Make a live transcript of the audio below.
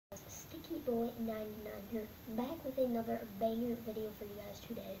boy 99 here, back with another banger video for you guys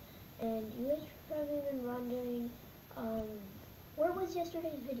today. And you guys have probably been wondering, where was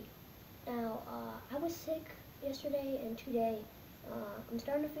yesterday's video? Now, I was sick yesterday and today. I'm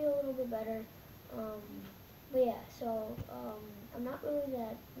starting to feel a little bit better. But yeah, so I'm not gonna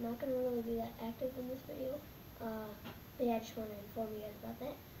really be that active in this video. But yeah, I just want to inform you guys about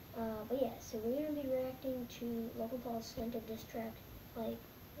that. But yeah, so we're gonna be reacting to Logan Paul's slanted diss track. Like,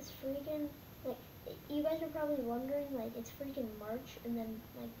 it's freaking, like, you guys are probably wondering, like, it's freaking March, and then,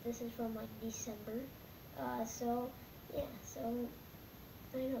 like, this is from, like, December. So, yeah, so,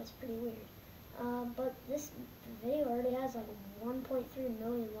 I know, it's pretty weird. But this video already has, like, 1.3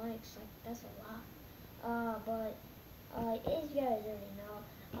 million likes. Like, that's a lot. But, as you guys already know,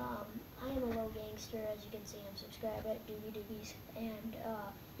 I am a low gangster. As you can see, I'm subscribed at Doobie Doobies. And,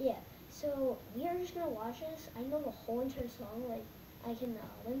 yeah, so, we are just gonna watch this. I know the whole entire song, like, I can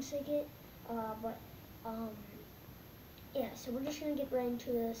lip sync it, yeah, so we're just gonna get right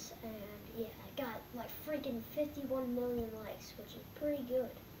into this, and yeah, I got like freaking 51 million likes, which is pretty good.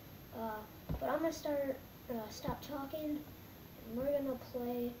 But I'm gonna stop talking, and we're gonna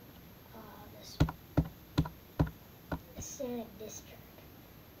play this Sonic diss track.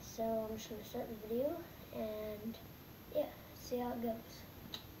 So I'm just gonna start the video, and yeah, see how it goes.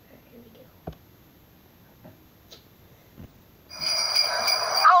 Alright, here we go.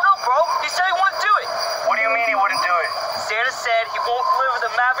 Santa said he won't deliver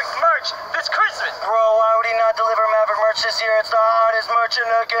the Maverick merch this Christmas. Bro, why would he not deliver Maverick merch this year? It's the hottest merch in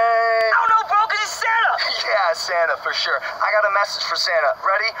the game. I don't know, bro, because he's Santa. Yeah, Santa, for sure. I got a message for Santa.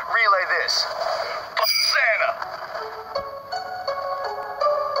 Ready? Relay this. Santa.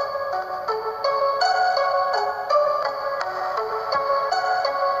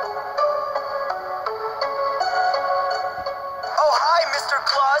 Oh, hi, Mr.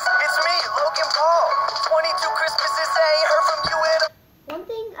 Claus. It's me, Logan Paul. 22 Christmases, I ain't heard from you in One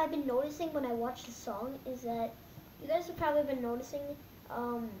thing I've been noticing when I watch the song is that you guys have probably been noticing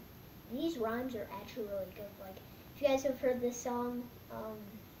these rhymes are actually really good. Like, if you guys have heard this song,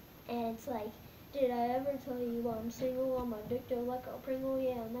 and it's like, did I ever tell you I'm single, I'm addicted like a Pringle,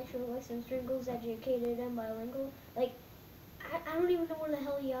 yeah, I'm actually like some Stringles, educated and bilingual. Like, I don't even know where the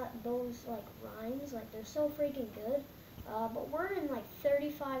hell you got those, like, rhymes. Like, they're so freaking good. But we're in, like,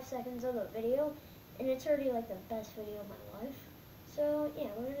 35 seconds of the video, and it's already, like, the best video of my life. So, yeah,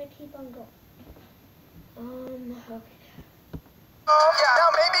 we're gonna keep on going. Okay.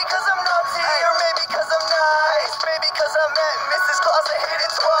 Now maybe cause I'm naughty, or maybe cause I'm nice, maybe cause I met Mrs. Claus and hit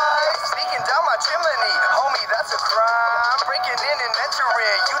it twice. Sneaking down my chimney, homie, that's a crime. Breaking in and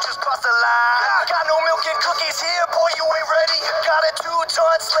entering, you just crossed the line. Got no milk and cookies here, boy, you ain't ready. Got a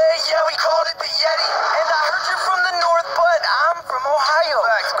 2-ton sleigh, yeah, we called it the Yeti. And I heard you're from the north, but I'm from Ohio.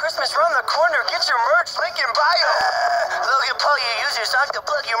 Christmas round the corner, get your merch, link in bio. Logan Paul, you use your sock to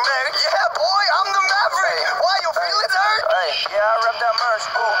plug your merch. Yeah, boy, I'm the Maverick. Why, your feelings hurt? Hey, yeah, I rep that merch.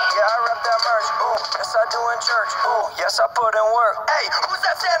 Ooh, yeah, I rep that merch. Ooh, yes, I do in church. Ooh, yes, I put in work. Hey, who's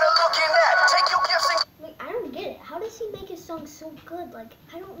that Santa looking at? Take your gifts and... Like, I don't get it. How does he make his song so good? Like,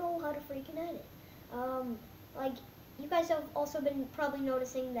 I don't know how to freaking edit. Like, you guys have also been probably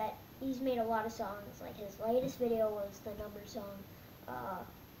noticing that he's made a lot of songs. Like, his latest video was the Number song.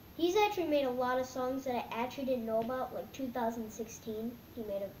 He's actually made a lot of songs that I actually didn't know about, like 2016. He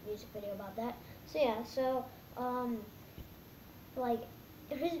made a music video about that. So yeah, so, like,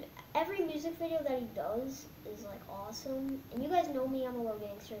 every music video that he does is, like, awesome. And you guys know me, I'm a low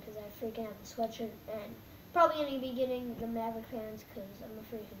gangster, because I freaking have the sweatshirt, and probably going to be getting the Maverick fans, because I'm a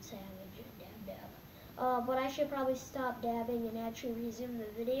freaking savage and dab. But I should probably stop dabbing and actually resume the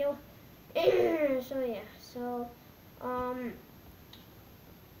video. So yeah, so,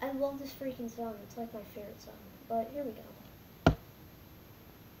 I love this freaking song. It's like my favorite song. But here we go.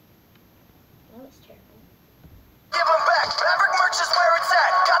 That was terrible. Give them back. Maverick merch is where it's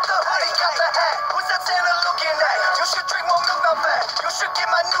at. Got the hoodie, got the hat. Who's that Santa looking at? You should drink more milk, not fat. You should get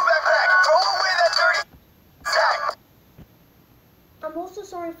my new backpack. Throw away that dirty sack. I'm also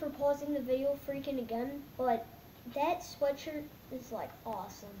sorry for pausing the video freaking again, but that sweatshirt is, like,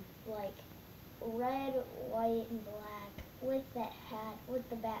 awesome. Like, red, white, and black. With that hat, with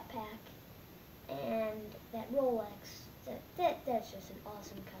the backpack, and that Rolex, that's just an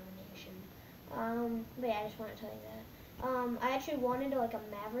awesome combination. But yeah, I just want to tell you that. I actually wanted like a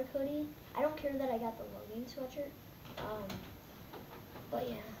Maverick hoodie. I don't care that I got the Logan sweatshirt. But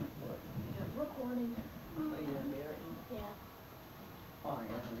yeah, we're recording. Yeah. Oh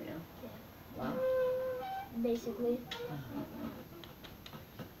yeah. Yeah. Wow. Basically.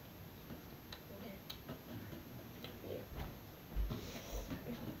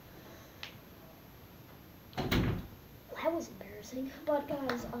 embarrassing. But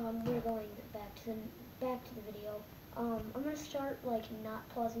guys, we're going back to the video. I'm gonna start like not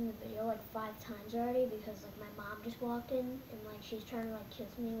pausing the video like 5 times already because like my mom just walked in and like she's trying to like kiss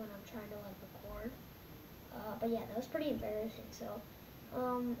me when I'm trying to like record. But yeah, that was pretty embarrassing. So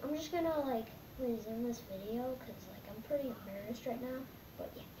I'm just gonna like resume this video because like I'm pretty embarrassed right now.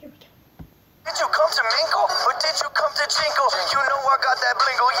 But yeah, here we go. Did you come to mingle, or did you come to jingle? You know I got that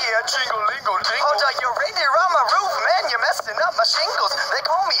blingle, yeah, jingle, lingle, jingle. Hold on, you're reindeer on my roof, man, you're messing up my shingles. They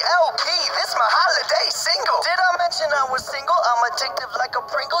call me LP, this my holiday single. Did I mention I was single? I'm addictive like a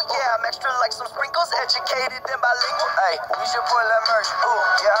Pringle, yeah, I'm extra like some sprinkles, educated and bilingual. Hey, we should pull that merch, ooh,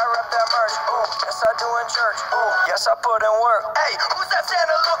 yeah, I rep that merch, ooh, yes I do in church, ooh, yes I put in work. Hey, who's that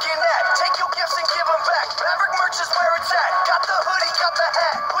Santa looking at? Take your gifts and give them back. Maverick merch is where it's at. Got the hoodie, got the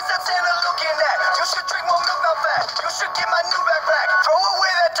hat. Who's that Santa looking at? You should drink more milk, not fat. You should get my new backpack. Throw away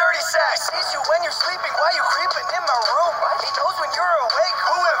that dirty sack. He sees you when you're sleeping. Why you creeping in my room? He knows when you're awake.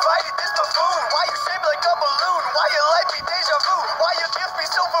 Who invited this buffoon? Why you shaped like a balloon? Why your life be deja vu? Why your gifts be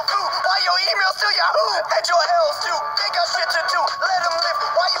so foo? Why your emails to Yahoo? And your L's too. They got shit to do. Let them live.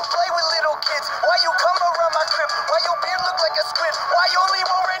 Why you play with little kids? Why you come around my crib? Why your beard look like a squid? Why you only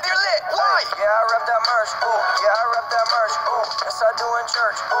want reindeer lit? Why? Yeah, I rep that merch. Ooh, yeah, I rep that merch. Ooh, yes I do in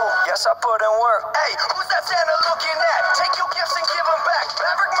church. Ooh, yes I put in work. Hey, who's that Santa looking at? Take your gifts and give them back.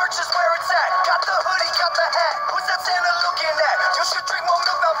 Maverick merch is where it's at. Got the hoodie, got the hat. Who's that Santa looking at? You should drink more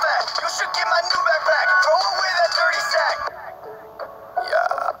milk, not fat. You should get my new backpack. Throw away that dirty sack.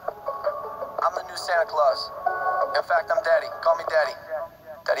 Yeah, I'm the new Santa Claus. In fact, I'm Daddy. Call me Daddy.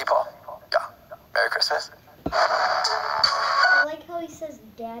 Daddy Paul. Yeah. Merry Christmas. I like how he says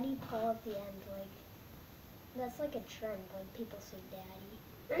Daddy Paul at the end. Like that's like a trend. Like people say Daddy.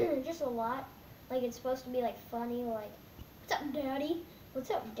 Just a lot. Like it's supposed to be like funny, like what's up, Daddy? What's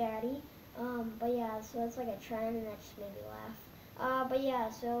up, Daddy? But yeah, so it's like a trend, and that just made me laugh. But yeah,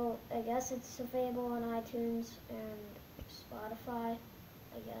 so I guess it's available on iTunes and Spotify,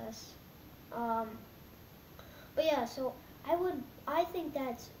 I guess. But yeah, so I think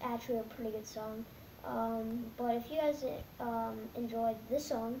that's actually a pretty good song. But if you guys enjoyed this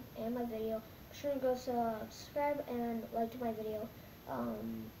song and my video, be sure to go subscribe and like to my video.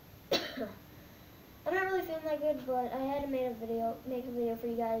 I'm not really feeling that good, but I had to make a video for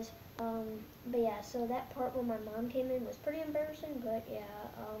you guys. But yeah, so that part where my mom came in was pretty embarrassing, but yeah,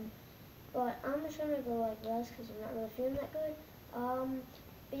 but I'm just gonna go like rest because I'm not really feeling that good.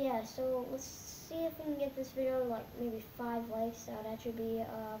 But yeah, so let's see if we can get this video to like maybe 5 likes. That would actually be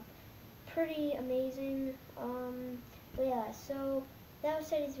pretty amazing. But yeah, so that was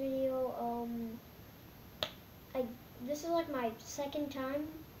today's video. This is like my 2nd time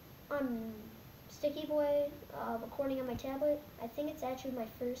on Sticky Boy recording on my tablet. I think it's actually my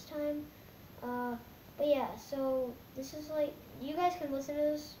 1st time. But yeah, so this is like, you guys can listen to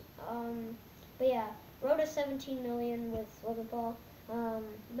this. But yeah, Road to 17 million with Logan Paul.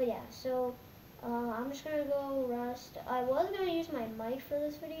 But yeah, so I'm just gonna go rest. I was gonna use my mic for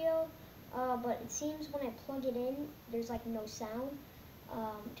this video, but it seems when I plug it in, there's like no sound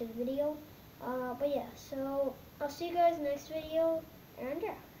to the video. But yeah, so I'll see you guys next video, and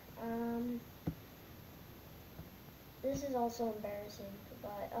yeah, this is also embarrassing,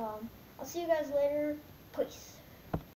 but I'll see you guys later. Peace.